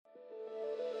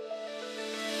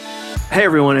Hey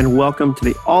everyone, and welcome to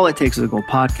the All It Takes Is a Goal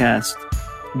podcast,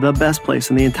 the best place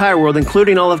in the entire world,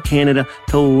 including all of Canada,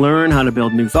 to learn how to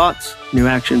build new thoughts, new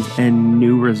actions, and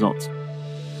new results.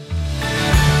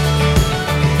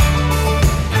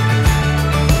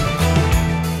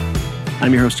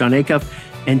 I'm your host, Jon Acuff,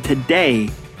 and today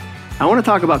I want to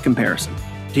talk about comparison.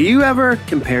 Do you ever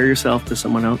compare yourself to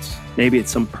someone else? Maybe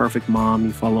it's some perfect mom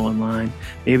you follow online.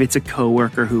 Maybe it's a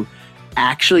coworker who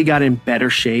actually got in better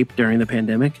shape during the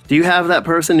pandemic. Do you have that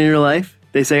person in your life?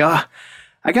 They say, I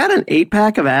got an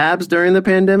 8-pack of abs during the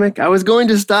pandemic. I was going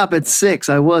to stop at 6.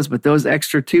 I was, but those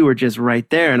extra 2 were just right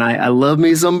there. And I love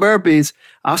me some burpees.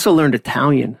 I also learned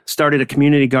Italian, started a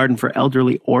community garden for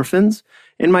elderly orphans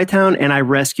in my town, and I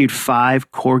rescued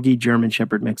 5 Corgi German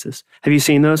Shepherd mixes. Have you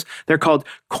seen those? They're called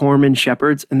Corman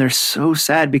Shepherds, and they're so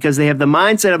sad because they have the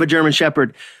mindset of a German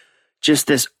Shepherd, just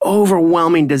this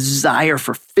overwhelming desire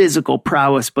for physical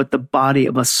prowess, but the body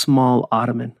of a small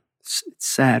Ottoman. It's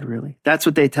sad, really. That's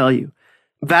what they tell you.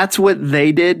 That's what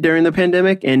they did during the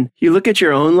pandemic. And you look at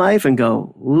your own life and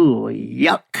go, ooh,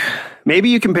 yuck. Maybe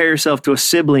you compare yourself to a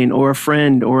sibling or a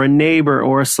friend or a neighbor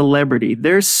or a celebrity.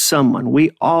 There's someone.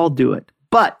 We all do it.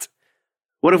 But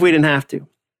what if we didn't have to?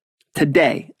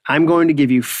 Today, I'm going to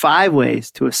give you 5 ways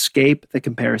to escape the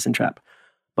comparison trap.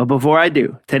 But before I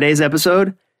do, today's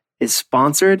episode is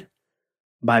sponsored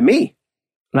by me.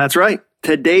 That's right.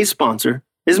 Today's sponsor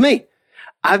is me.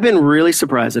 I've been really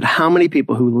surprised at how many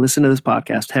people who listen to this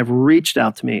podcast have reached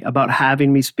out to me about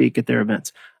having me speak at their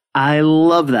events. I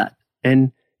love that.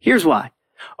 And here's why.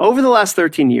 Over the last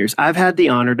 13 years, I've had the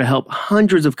honor to help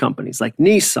hundreds of companies like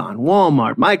Nissan,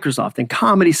 Walmart, Microsoft, and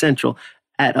Comedy Central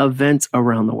at events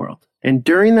around the world. And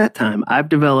during that time, I've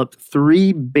developed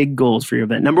 3 big goals for your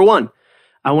event. Number 1,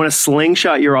 I want to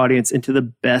slingshot your audience into the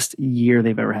best year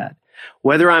they've ever had.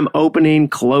 Whether I'm opening,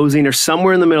 closing, or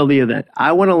somewhere in the middle of the event,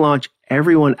 I want to launch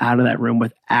everyone out of that room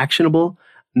with actionable,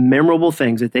 memorable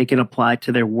things that they can apply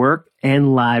to their work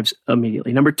and lives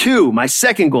immediately. Number 2, my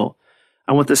second goal,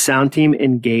 I want the sound team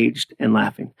engaged and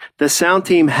laughing. The sound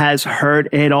team has heard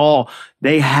it all.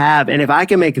 They have. And if I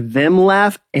can make them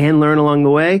laugh and learn along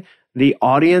the way, the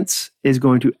audience is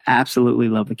going to absolutely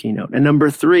love the keynote. And number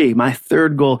 3, my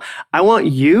third goal, I want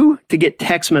you to get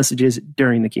text messages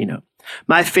during the keynote.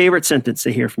 My favorite sentence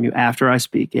to hear from you after I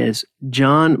speak is,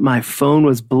 Jon, my phone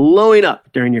was blowing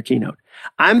up during your keynote.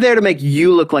 I'm there to make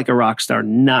you look like a rock star,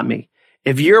 not me.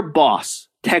 If your boss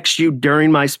texts you during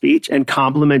my speech and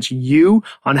compliments you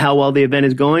on how well the event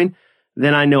is going,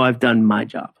 then I know I've done my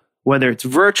job. Whether it's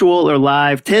virtual or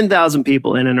live, 10,000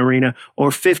 people in an arena,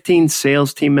 or 15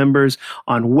 sales team members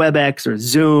on WebEx or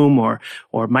Zoom or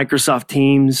Microsoft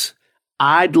Teams,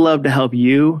 I'd love to help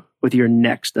you with your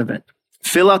next event.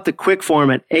 Fill out the quick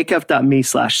form at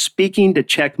acuff.me/speaking to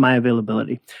check my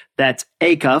availability. That's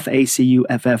Acuff,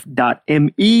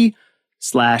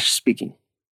 ACUFF.me/speaking.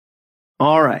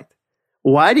 All right.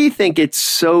 Why do you think it's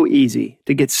so easy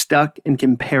to get stuck in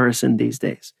comparison these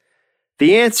days?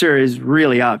 The answer is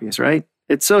really obvious, right?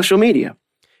 It's social media.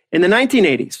 In the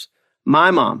 1980s,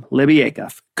 my mom, Libby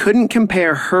Acuff, couldn't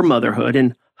compare her motherhood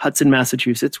in Hudson,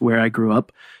 Massachusetts, where I grew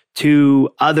up,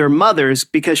 to other mothers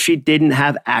because she didn't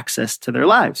have access to their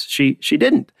lives. She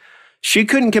didn't. She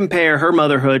couldn't compare her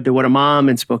motherhood to what a mom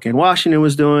in Spokane, Washington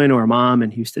was doing, or a mom in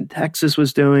Houston, Texas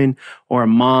was doing, or a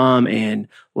mom in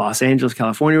Los Angeles,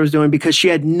 California was doing, because she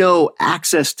had no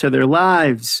access to their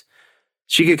lives.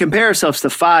 She could compare herself to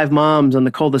 5 moms on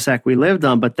the cul-de-sac we lived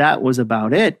on, but that was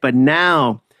about it. But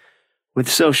now,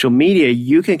 with social media,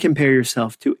 you can compare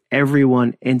yourself to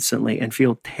everyone instantly and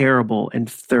feel terrible in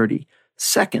 30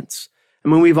 seconds. I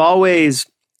mean, we've always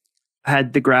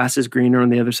had the grass is greener on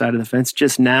the other side of the fence.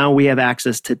 Just now, we have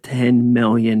access to 10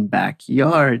 million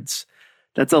backyards.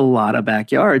 That's a lot of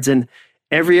backyards. And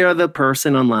every other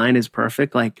person online is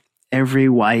perfect. Like, every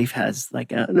wife has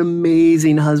like an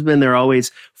amazing husband. They're always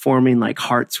forming like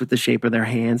hearts with the shape of their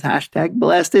hands.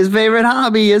 #blessed. His favorite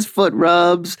hobby is foot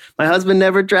rubs. My husband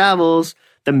never travels.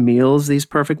 The meals these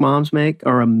perfect moms make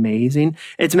are amazing.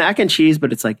 It's mac and cheese,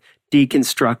 but it's like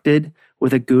deconstructed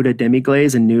with a Gouda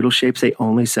demi-glaze and noodle shapes they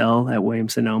only sell at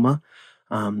Williams-Sonoma.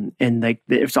 And like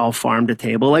it's all farm to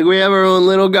table. Like we have our own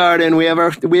little garden. We have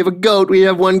a goat. We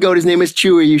have one goat. His name is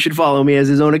Chewy. You should follow me as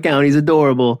his own account. He's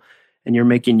adorable. And you're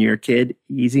making your kid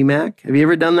Easy Mac. Have you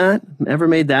ever done that? Ever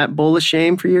made that bowl of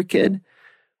shame for your kid?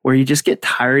 Where you just get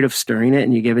tired of stirring it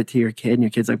and you give it to your kid and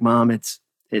your kid's like, Mom, it's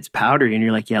powdery. And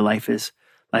you're like, yeah, life is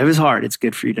hard. It's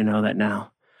good for you to know that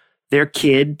now. Their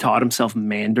kid taught himself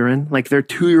Mandarin. Like their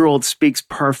 2-year-old speaks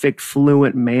perfect,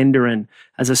 fluent Mandarin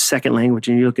as a second language.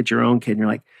 And you look at your own kid and you're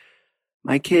like,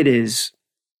 my kid is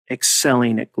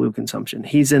excelling at glue consumption.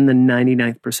 He's in the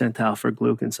 99th percentile for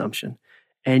glue consumption.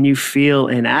 And you feel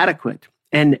inadequate.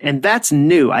 And that's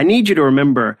new. I need you to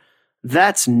remember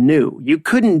that's new. You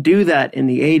couldn't do that in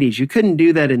the 80s. You couldn't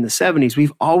do that in the 70s.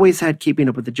 We've always had Keeping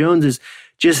Up with the Joneses.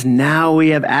 Just now we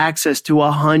have access to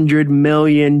 100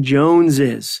 million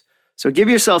Joneses. So give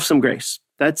yourself some grace.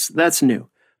 That's new.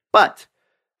 But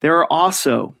there are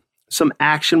also some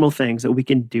actionable things that we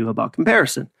can do about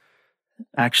comparison.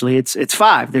 Actually, it's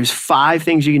 5. There's 5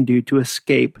 things you can do to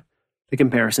escape the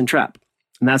comparison trap.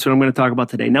 And that's what I'm going to talk about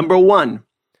today. Number 1,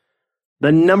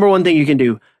 the number 1 thing you can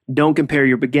do, don't compare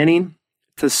your beginning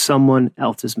to someone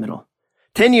else's middle.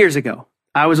 10 years ago,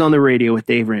 I was on the radio with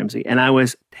Dave Ramsey, and I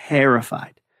was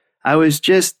terrified. I was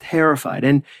just terrified.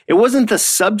 And it wasn't the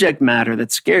subject matter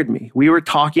that scared me. We were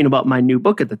talking about my new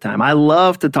book at the time. I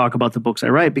love to talk about the books I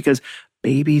write because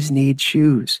babies need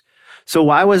shoes. So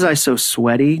why was I so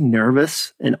sweaty,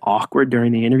 nervous, and awkward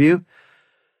during the interview?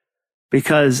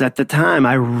 Because at the time,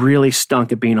 I really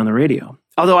stunk at being on the radio.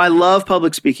 Although I love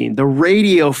public speaking, the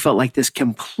radio felt like this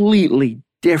completely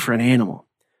different animal.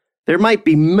 There might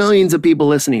be millions of people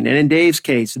listening, and in Dave's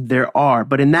case, there are.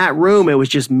 But in that room, it was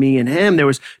just me and him. There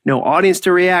was no audience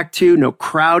to react to, no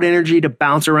crowd energy to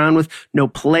bounce around with, no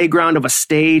playground of a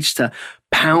stage to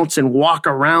pounce and walk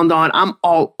around on. I'm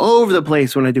all over the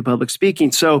place when I do public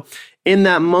speaking. So in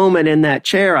that moment, in that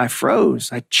chair, I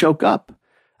froze. I choke up.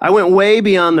 I went way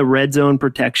beyond the red zone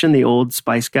protection the old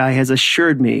Spice guy has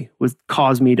assured me would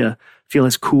cause me to feel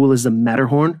as cool as the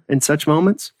Matterhorn in such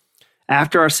moments.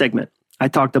 After our segment, I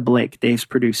talked to Blake, Dave's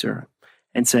producer,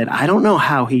 and said, I don't know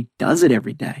how he does it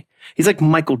every day. He's like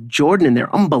Michael Jordan in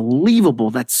there.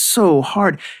 Unbelievable. That's so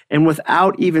hard. And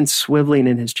without even swiveling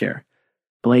in his chair,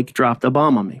 Blake dropped a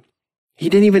bomb on me. He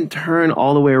didn't even turn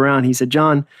all the way around. He said,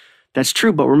 John, that's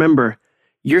true, but remember,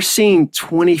 you're seeing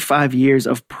 25 years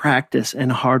of practice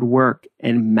and hard work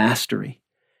and mastery.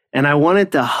 And I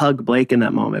wanted to hug Blake in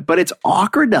that moment, but it's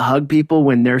awkward to hug people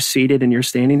when they're seated and you're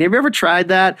standing. Have you ever tried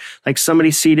that? Like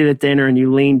somebody seated at dinner and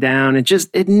you lean down,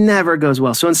 it never goes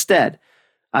well. So instead,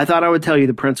 I thought I would tell you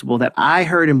the principle that I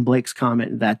heard in Blake's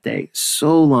comment that day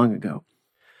so long ago.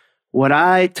 What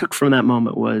I took from that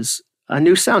moment was a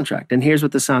new soundtrack. And here's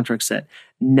what the soundtrack said.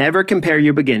 Never compare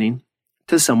your beginning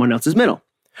to someone else's middle.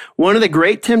 One of the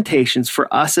great temptations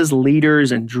for us as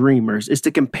leaders and dreamers is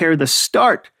to compare the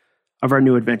start of our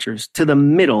new adventures to the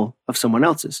middle of someone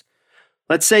else's.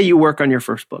 Let's say you work on your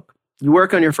first book. You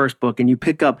work on your first book and you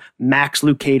pick up Max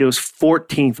Lucado's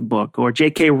 14th book or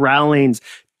J.K. Rowling's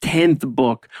 10th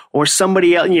book or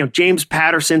somebody else, James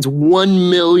Patterson's 1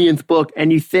 millionth book,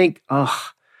 and you think,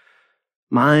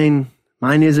 mine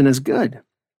isn't as good.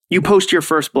 You post your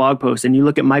first blog post and you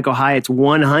look at Michael Hyatt's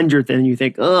 100th and you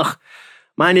think,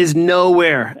 mine is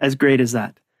nowhere as great as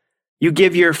that. You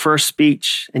give your first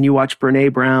speech and you watch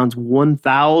Brene Brown's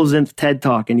 1000th TED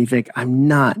Talk and you think, I'm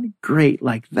not great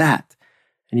like that.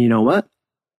 And you know what?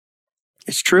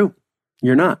 It's true.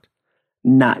 You're not.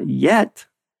 Not yet.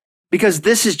 Because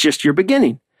this is just your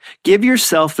beginning. Give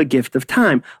yourself the gift of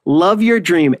time. Love your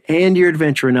dream and your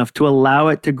adventure enough to allow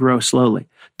it to grow slowly.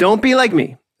 Don't be like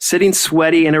me, sitting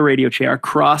sweaty in a radio chair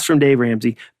across from Dave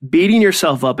Ramsey, beating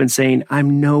yourself up and saying,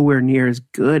 I'm nowhere near as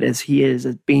good as he is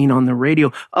at being on the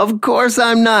radio. Of course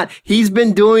I'm not. He's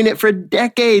been doing it for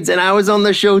decades and I was on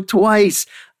the show twice.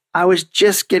 I was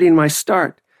just getting my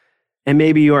start. And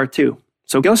maybe you are too.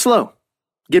 So go slow,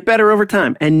 get better over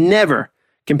time, and never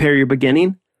compare your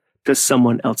beginning to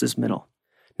someone else's middle.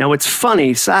 Now, it's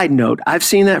funny, side note, I've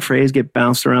seen that phrase get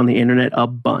bounced around the internet a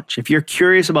bunch. If you're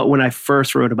curious about when I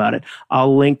first wrote about it,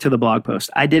 I'll link to the blog post.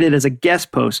 I did it as a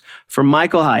guest post for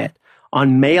Michael Hyatt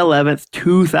on May 11th,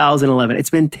 2011.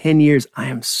 It's been 10 years. I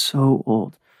am so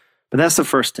old. But that's the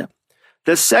first tip.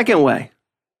 The second way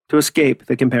to escape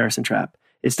the comparison trap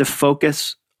is to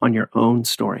focus on your own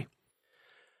story.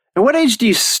 At what age do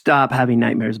you stop having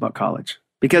nightmares about college?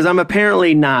 Because I'm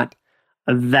apparently not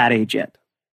that age yet.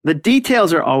 The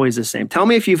details are always the same. Tell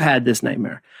me if you've had this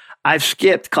nightmare. I've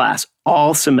skipped class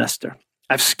all semester.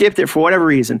 I've skipped it for whatever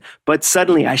reason, but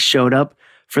suddenly I showed up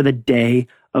for the day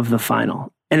of the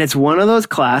final. And it's one of those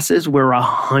classes where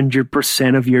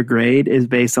 100% of your grade is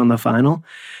based on the final.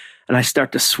 And I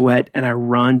start to sweat and I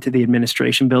run to the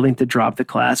administration building to drop the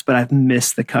class, but I've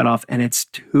missed the cutoff and it's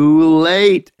too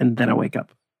late. And then I wake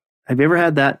up. Have you ever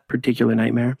had that particular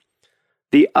nightmare?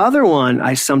 The other one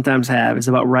I sometimes have is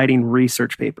about writing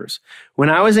research papers. When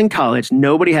I was in college,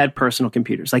 nobody had personal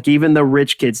computers. Like even the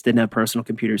rich kids didn't have personal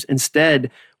computers. Instead,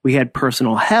 we had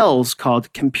personal hells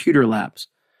called computer labs.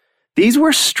 These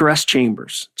were stress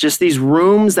chambers, just these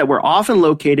rooms that were often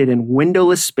located in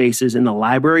windowless spaces in the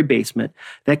library basement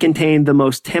that contained the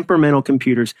most temperamental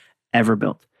computers ever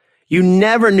built. You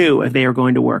never knew if they were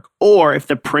going to work or if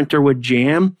the printer would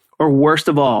jam, or worst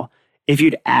of all, if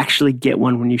you'd actually get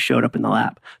one when you showed up in the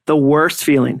lab. The worst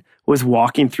feeling was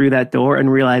walking through that door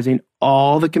and realizing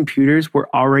all the computers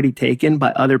were already taken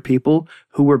by other people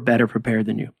who were better prepared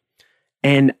than you.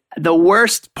 And the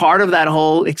worst part of that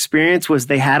whole experience was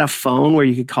they had a phone where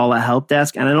you could call a help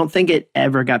desk. And I don't think it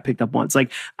ever got picked up once.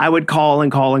 Like I would call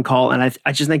and call and call. And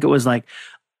I just think it was like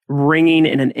ringing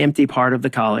in an empty part of the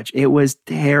college. It was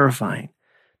terrifying.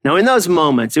 Now, in those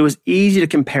moments, it was easy to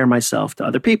compare myself to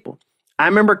other people. I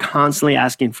remember constantly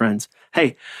asking friends,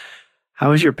 hey,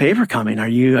 how is your paper coming? Are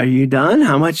you done?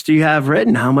 How much do you have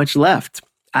written? How much left?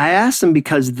 I asked them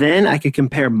because then I could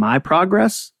compare my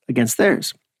progress against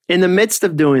theirs. In the midst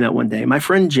of doing that one day, my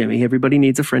friend Jimmy, everybody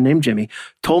needs a friend named Jimmy,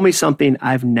 told me something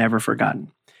I've never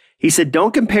forgotten. He said,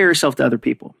 don't compare yourself to other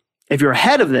people. If you're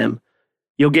ahead of them,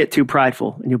 you'll get too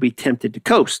prideful and you'll be tempted to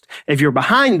coast. If you're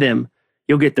behind them,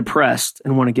 you'll get depressed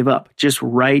and want to give up. Just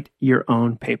write your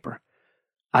own paper.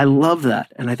 I love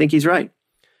that, and I think he's right.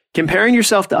 Comparing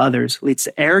yourself to others leads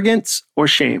to arrogance or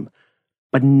shame,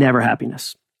 but never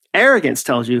happiness. Arrogance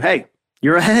tells you, hey,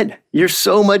 you're ahead. You're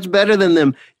so much better than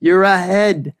them. You're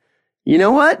ahead. You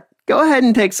know what? Go ahead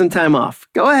and take some time off.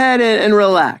 Go ahead and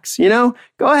relax, Go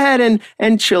ahead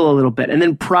and chill a little bit. And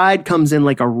then pride comes in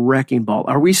like a wrecking ball.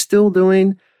 Are we still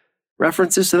doing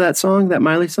references to that song, that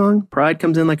Miley song? Pride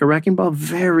comes in like a wrecking ball.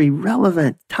 Very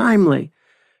relevant, timely.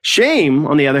 Shame,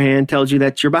 on the other hand, tells you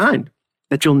that you're behind,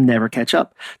 that you'll never catch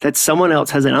up, that someone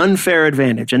else has an unfair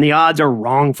advantage and the odds are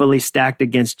wrongfully stacked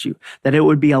against you, that it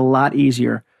would be a lot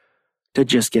easier to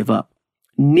just give up.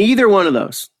 Neither one of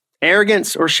those,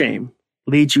 arrogance or shame,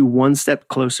 leads you one step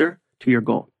closer to your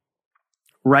goal.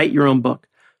 Write your own book,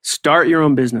 start your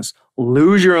own business,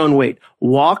 lose your own weight,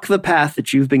 walk the path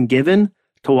that you've been given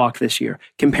to walk this year.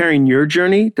 Comparing your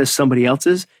journey to somebody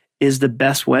else's is the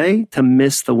best way to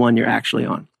miss the one you're actually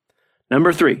on.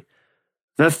 Number 3,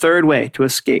 the third way to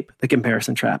escape the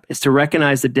comparison trap is to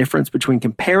recognize the difference between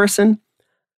comparison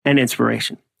and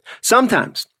inspiration.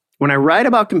 Sometimes when I write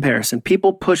about comparison,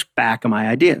 people push back on my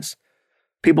ideas.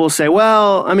 People will say,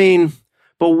 well,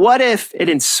 but what if it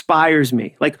inspires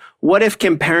me? Like, what if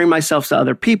comparing myself to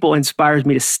other people inspires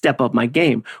me to step up my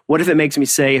game? What if it makes me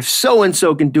say, if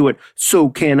so-and-so can do it, so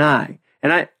can I?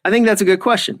 And I think that's a good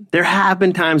question. There have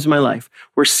been times in my life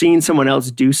where seeing someone else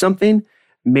do something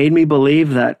made me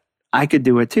believe that I could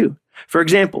do it too. For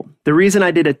example, the reason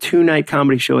I did a 2-night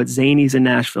comedy show at Zanies in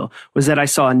Nashville was that I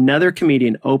saw another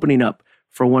comedian opening up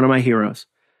for one of my heroes.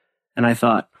 And I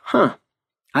thought,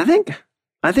 I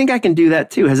think I can do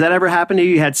that too. Has that ever happened to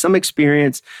you? You had some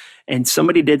experience and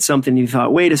somebody did something and you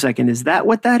thought, wait a second, is that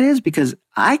what that is? Because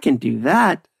I can do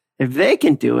that. If they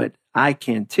can do it, I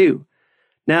can too.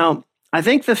 Now, I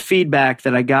think the feedback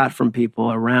that I got from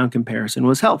people around comparison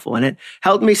was helpful, and it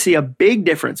helped me see a big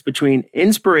difference between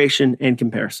inspiration and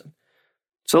comparison.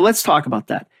 So let's talk about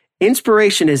that.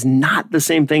 Inspiration is not the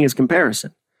same thing as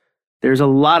comparison. There's a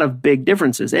lot of big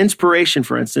differences. Inspiration,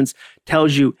 for instance,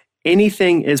 tells you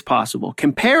anything is possible.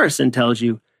 Comparison tells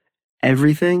you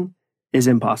everything is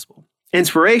impossible.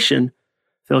 Inspiration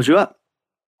fills you up.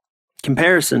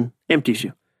 Comparison empties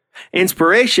you.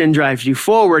 Inspiration drives you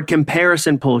forward.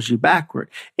 Comparison pulls you backward.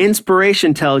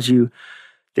 Inspiration tells you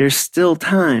there's still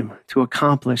time to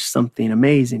accomplish something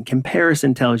amazing.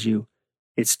 Comparison tells you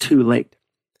it's too late.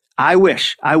 I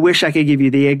wish I could give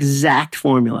you the exact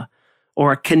formula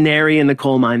or a canary in the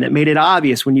coal mine that made it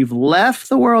obvious when you've left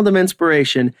the world of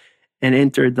inspiration and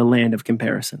entered the land of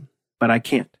comparison. But I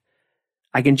can't.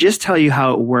 I can just tell you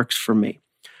how it works for me.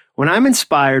 When I'm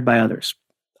inspired by others,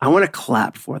 I want to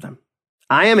clap for them.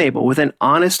 I am able, with an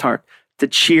honest heart, to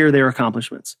cheer their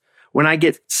accomplishments. When I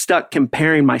get stuck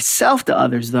comparing myself to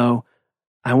others, though,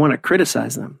 I want to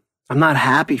criticize them. I'm not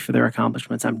happy for their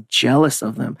accomplishments. I'm jealous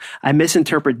of them. I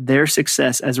misinterpret their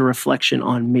success as a reflection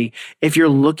on me. If you're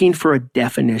looking for a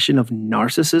definition of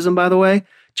narcissism, by the way,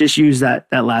 just use that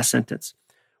last sentence.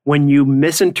 When you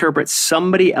misinterpret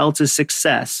somebody else's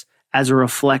success as a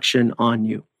reflection on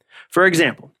you. For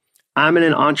example, I'm in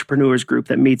an entrepreneurs group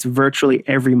that meets virtually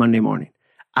every Monday morning.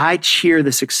 I cheer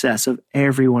the success of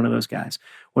every one of those guys.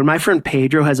 When my friend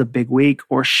Pedro has a big week,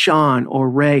 or Sean or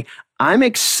Ray, I'm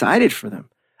excited for them.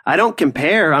 I don't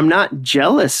compare. I'm not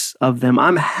jealous of them.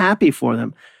 I'm happy for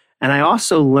them. And I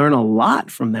also learn a lot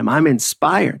from them. I'm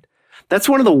inspired. That's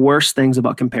one of the worst things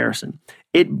about comparison.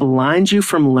 It blinds you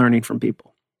from learning from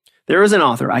people. There was an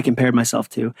author I compared myself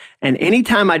to, and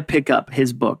anytime I'd pick up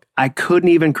his book, I couldn't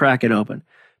even crack it open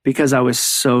because I was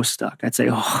so stuck. I'd say,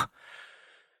 oh,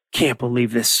 can't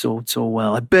believe this sold so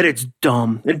well. I bet it's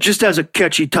dumb. It just has a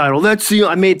catchy title.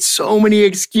 I made so many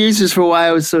excuses for why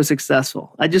I was so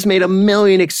successful. I just made a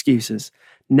million excuses,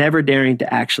 never daring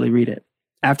to actually read it.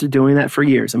 After doing that for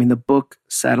years, the book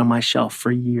sat on my shelf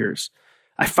for years.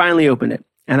 I finally opened it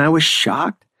and I was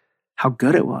shocked how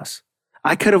good it was.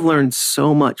 I could have learned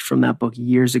so much from that book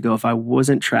years ago if I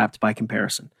wasn't trapped by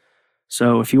comparison.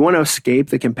 So if you want to escape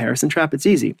the comparison trap, it's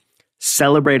easy.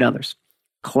 Celebrate others.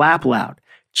 Clap loud.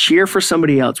 Cheer for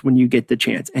somebody else when you get the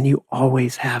chance, and you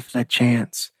always have the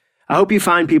chance. I hope you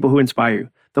find people who inspire you.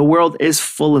 The world is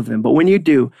full of them, but when you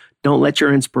do, don't let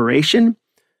your inspiration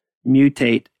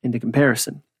mutate into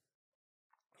comparison.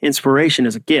 Inspiration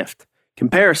is a gift.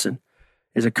 Comparison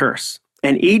is a curse.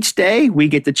 And each day we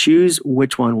get to choose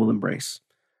which one we'll embrace.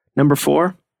 Number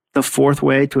 4, the fourth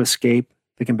way to escape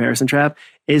the comparison trap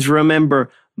is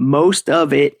remember, most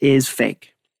of it is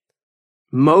fake.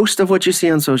 Most of what you see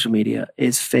on social media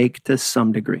is fake to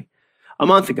some degree. A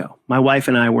month ago, my wife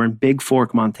and I were in Big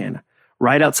Fork, Montana,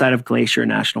 right outside of Glacier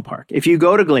National Park. If you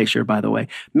go to Glacier, by the way,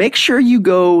 make sure you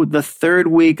go the third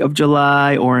week of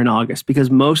July or in August,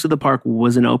 because most of the park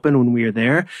wasn't open when we were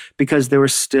there because there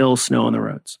was still snow on the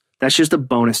roads. That's just a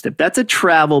bonus tip. That's a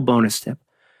travel bonus tip.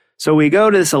 So we go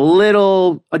to this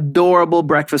little adorable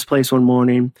breakfast place one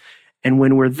morning. And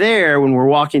when we're there, when we're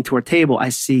walking to our table, I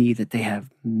see that they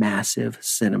have massive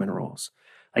cinnamon rolls.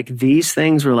 Like these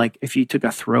things were like if you took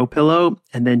a throw pillow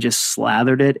and then just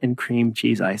slathered it in cream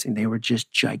cheese icing. They were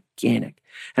just gigantic.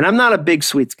 And I'm not a big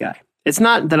sweets guy. It's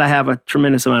not that I have a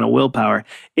tremendous amount of willpower.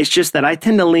 It's just that I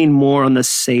tend to lean more on the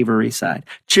savory side.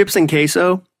 Chips and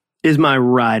queso is my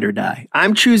ride or die.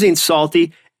 I'm choosing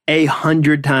salty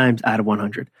 100 times out of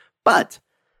 100. But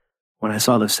when I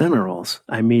saw the cinnamon rolls,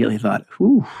 I immediately thought,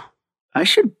 ooh, I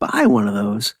should buy one of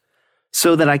those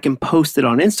so that I can post it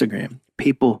on Instagram.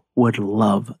 People would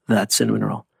love that cinnamon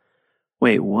roll.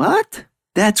 Wait, what?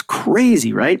 That's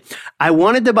crazy, right? I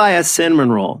wanted to buy a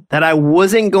cinnamon roll that I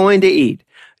wasn't going to eat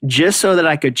just so that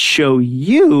I could show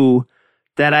you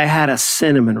that I had a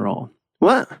cinnamon roll.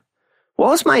 What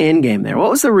was my end game there?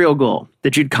 What was the real goal?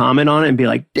 That you'd comment on it and be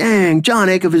like, dang, Jon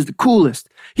Acuff is the coolest.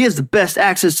 He has the best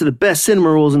access to the best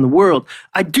cinnamon rolls in the world.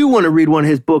 I do want to read one of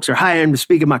his books or hire him to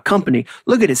speak at my company.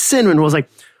 Look at his cinnamon rolls. Like,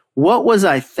 what was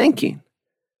I thinking?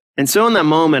 And so in that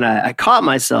moment, I caught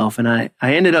myself and I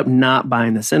ended up not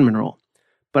buying the cinnamon roll.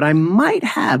 But I might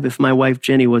have if my wife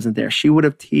Jenny wasn't there. She would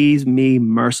have teased me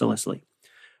mercilessly.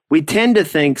 We tend to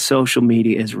think social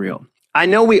media is real. I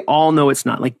know we all know it's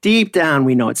not. Like deep down,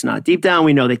 we know it's not. Deep down,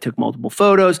 we know they took multiple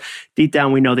photos. Deep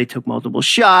down, we know they took multiple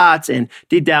shots. And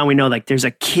deep down, we know like there's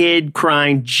a kid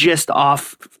crying just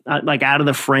off, like out of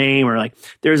the frame, or like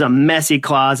there's a messy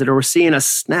closet, or we're seeing a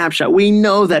snapshot. We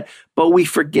know that, but we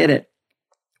forget it.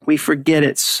 We forget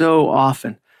it so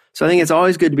often. So I think it's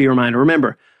always good to be reminded.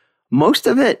 Remember, most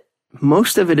of it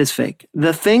is fake.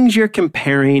 The things you're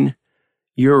comparing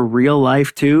your real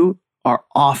life to are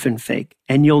often fake,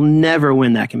 and you'll never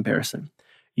win that comparison.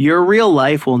 Your real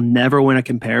life will never win a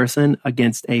comparison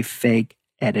against a fake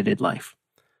edited life.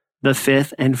 The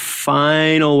fifth and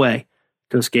final way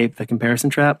to escape the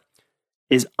comparison trap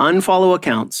is unfollow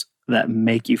accounts that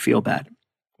make you feel bad.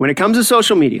 When it comes to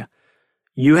social media,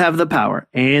 you have the power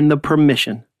and the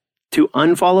permission to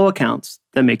unfollow accounts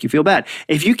that make you feel bad.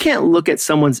 If you can't look at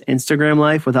someone's Instagram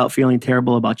life without feeling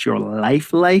terrible about your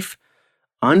life,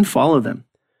 unfollow them.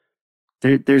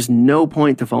 There's no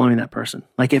point to following that person.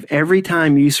 Like if every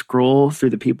time you scroll through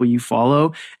the people you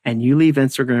follow and you leave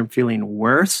Instagram feeling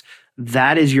worse,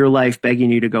 that is your life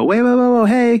begging you to go, wait,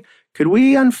 hey, could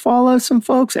we unfollow some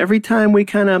folks? Every time we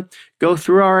kind of go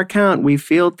through our account, we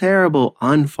feel terrible.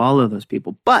 Unfollow those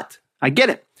people. But I get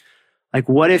it. Like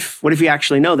what if you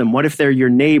actually know them? What if they're your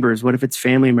neighbors? What if it's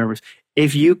family members?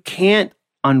 If you can't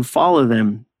unfollow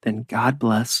them, then God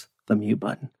bless the mute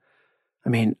button. I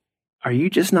mean, are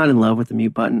you just not in love with the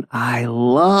mute button? I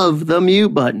love the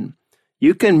mute button.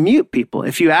 You can mute people.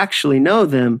 If you actually know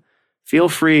them, feel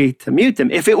free to mute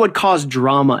them. If it would cause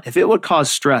drama, if it would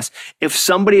cause stress, if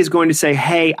somebody is going to say,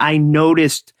 hey, I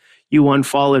noticed you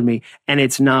unfollowed me and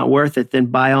it's not worth it, then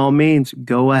by all means,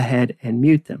 go ahead and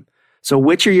mute them. So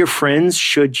which are your friends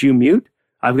should you mute?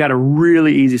 I've got a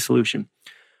really easy solution.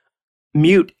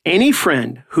 Mute any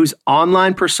friend whose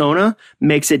online persona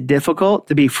makes it difficult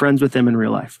to be friends with them in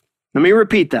real life. Let me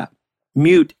repeat that.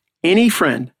 Mute any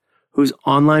friend whose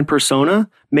online persona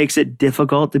makes it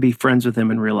difficult to be friends with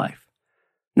them in real life.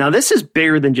 Now, this is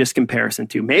bigger than just comparison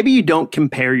too. Maybe you don't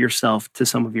compare yourself to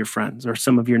some of your friends or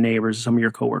some of your neighbors, or some of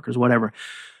your coworkers, whatever.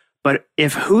 But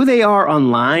if who they are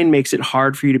online makes it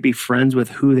hard for you to be friends with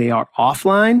who they are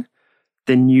offline,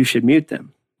 then you should mute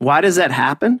them. Why does that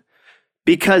happen?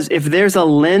 Because if there's a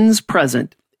lens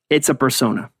present, it's a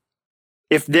persona.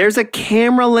 If there's a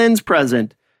camera lens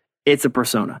present, it's a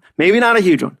persona. Maybe not a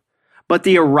huge one, but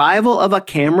the arrival of a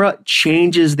camera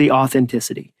changes the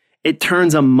authenticity. It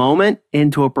turns a moment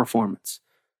into a performance.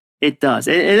 It does.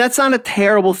 And that's not a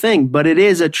terrible thing, but it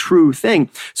is a true thing.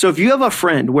 So if you have a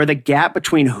friend where the gap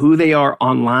between who they are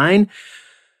online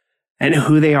and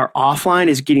who they are offline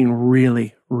is getting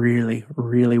really, really,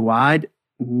 really wide,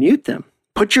 mute them.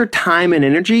 Put your time and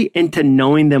energy into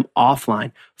knowing them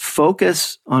offline.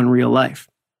 Focus on real life.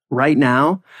 Right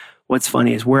now, what's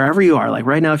funny is wherever you are, like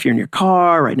right now, if you're in your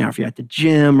car, right now, if you're at the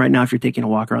gym, right now, if you're taking a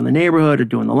walk around the neighborhood or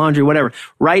doing the laundry, whatever,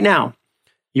 right now,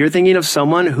 you're thinking of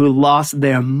someone who lost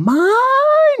their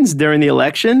minds during the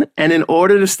election. And in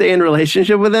order to stay in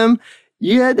relationship with them,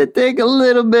 you had to take a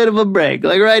little bit of a break.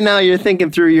 Like right now, you're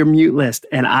thinking through your mute list.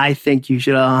 And I think you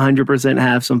should 100%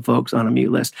 have some folks on a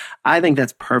mute list. I think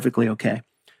that's perfectly okay.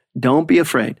 Don't be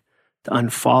afraid to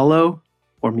unfollow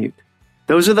or mute.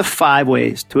 Those are the 5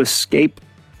 ways to escape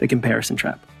the comparison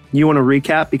trap. You want to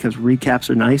recap because recaps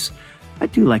are nice? I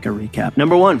do like a recap.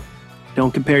 Number 1,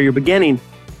 don't compare your beginning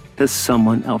to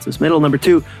someone else's middle. Number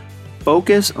 2,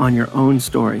 focus on your own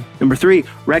story. Number 3,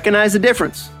 recognize the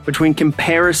difference between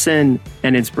comparison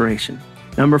and inspiration.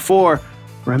 Number 4,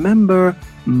 remember,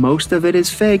 most of it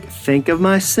is fake. Think of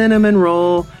my cinnamon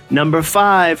roll. Number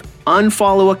 5,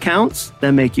 unfollow accounts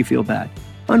that make you feel bad.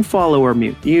 Unfollow or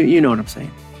mute. You know what I'm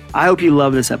saying. I hope you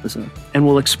love this episode and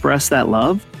will express that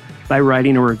love by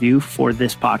writing a review for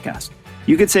this podcast.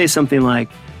 You could say something like,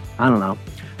 I don't know,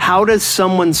 how does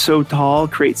someone so tall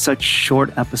create such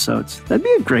short episodes? That'd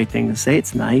be a great thing to say.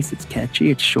 It's nice, it's catchy,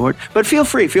 it's short, but feel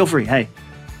free, hey,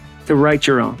 to write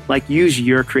your own. Like use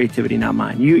your creativity, not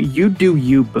mine. You do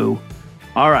you, boo.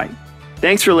 All right.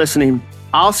 Thanks for listening.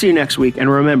 I'll see you next week. And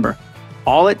remember,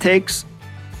 all it takes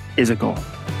is a goal.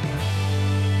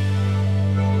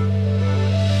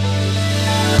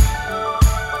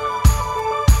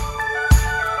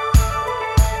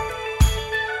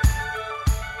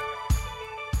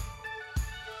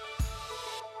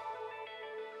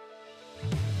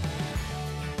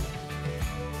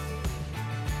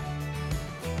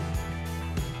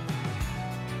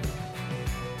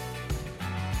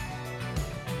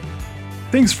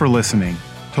 Thanks for listening.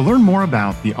 To learn more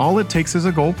about the All It Takes Is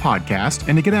a Goal podcast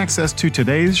and to get access to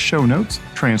today's show notes,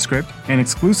 transcript, and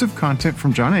exclusive content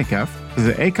from Jon Acuff,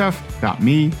 visit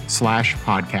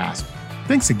acuff.me/podcast.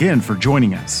 Thanks again for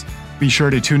joining us. Be sure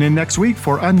to tune in next week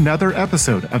for another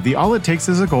episode of the All It Takes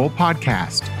Is a Goal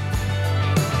podcast.